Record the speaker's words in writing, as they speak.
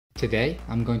Today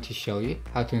I'm going to show you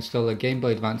how to install a Game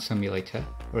Boy Advance emulator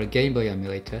or a Game Boy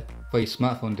emulator for your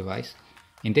smartphone device.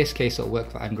 In this case it'll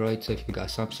work for Android, so if you've got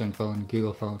a Samsung phone,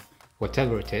 Google phone,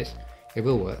 whatever it is, it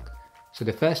will work. So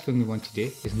the first thing we want to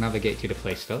do is navigate to the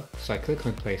Play Store. So I click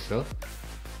on Play Store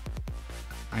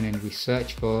and then we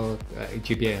search for a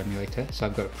GBA emulator. So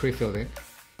I've got it pre-filled in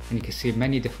and you can see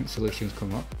many different solutions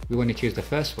come up. We want to choose the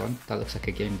first one that looks like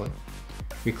a Game Boy.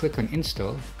 We click on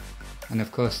install, and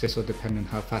of course this will depend on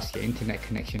how fast your internet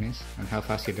connection is and how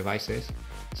fast your device is.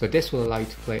 So this will allow you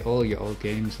to play all your old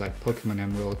games like Pokemon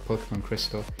Emerald, Pokemon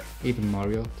Crystal, even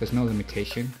Mario. There's no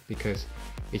limitation because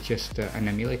it's just an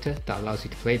emulator that allows you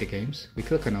to play the games. We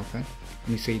click on open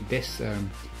and you see this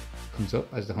comes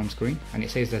up as the home screen and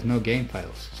it says there's no game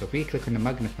files. So if we click on the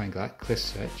magnifying glass, click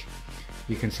search,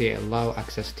 you can see it allow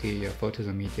access to your photos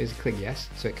and media. Click yes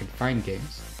so it can find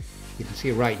games. You can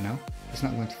see right now it's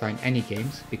not going to find any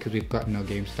games because we've got no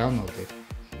games downloaded.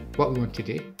 What we want to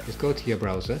do is go to your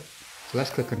browser. So let's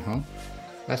click on home,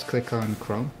 let's click on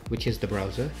Chrome, which is the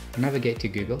browser, navigate to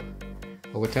Google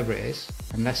or whatever it is,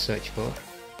 and let's search for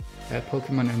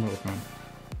Pokemon Emerald ROM.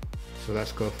 So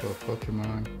let's go for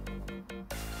Pokemon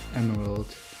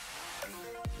Emerald,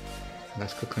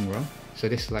 let's click on ROM. So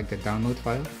this is like the download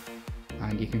file,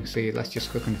 and you can see, let's just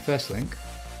click on the first link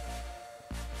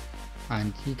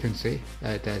and you can see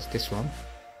there's this one.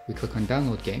 We click on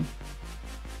download game,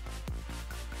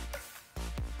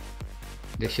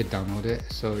 this should download it.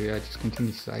 So yeah, just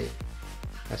continue to site.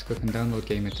 Let's click on download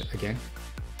game again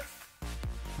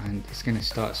and it's gonna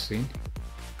start soon,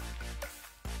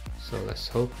 so let's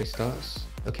hope it starts.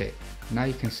 Okay, now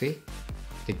you can see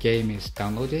the game is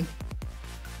downloading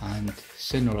and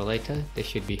sooner or later this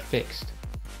should be fixed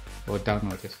or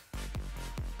downloaded.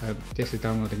 This is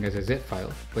downloading as a zip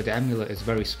file, but the emulator is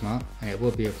very smart and it will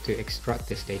be able to extract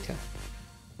this data.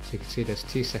 So you can see there's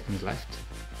 2 seconds left.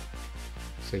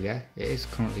 So yeah, it is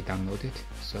currently downloaded.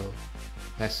 So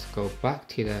let's go back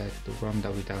to the ROM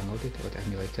that we downloaded, or the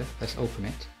emulator. Let's open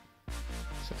it.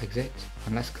 So exit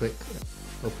and let's click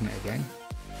open it again.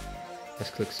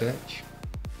 Let's click search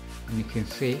and you can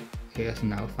see it has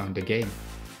now found the game,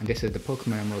 and this is the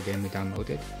Pokemon Emerald game we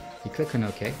downloaded. You click on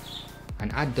OK. An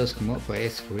ad does come up, but it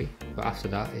is free, but after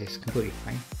that it's completely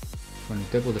fine. If you want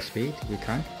to double the speed, we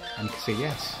can, and you can see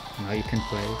yes, now you can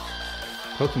play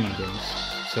Pokemon games.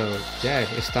 So yeah,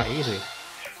 it's that easy.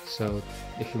 So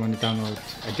if you want to download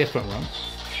a different one,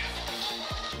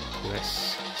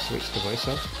 let's switch the voice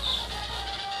off.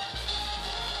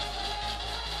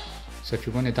 So if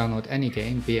you want to download any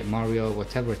game, be it Mario,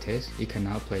 whatever it is, you can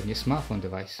now play on your smartphone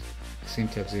device. I seem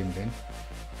to have zoomed in.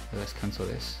 So let's cancel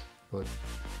this. But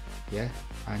yeah,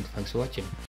 and thanks for watching.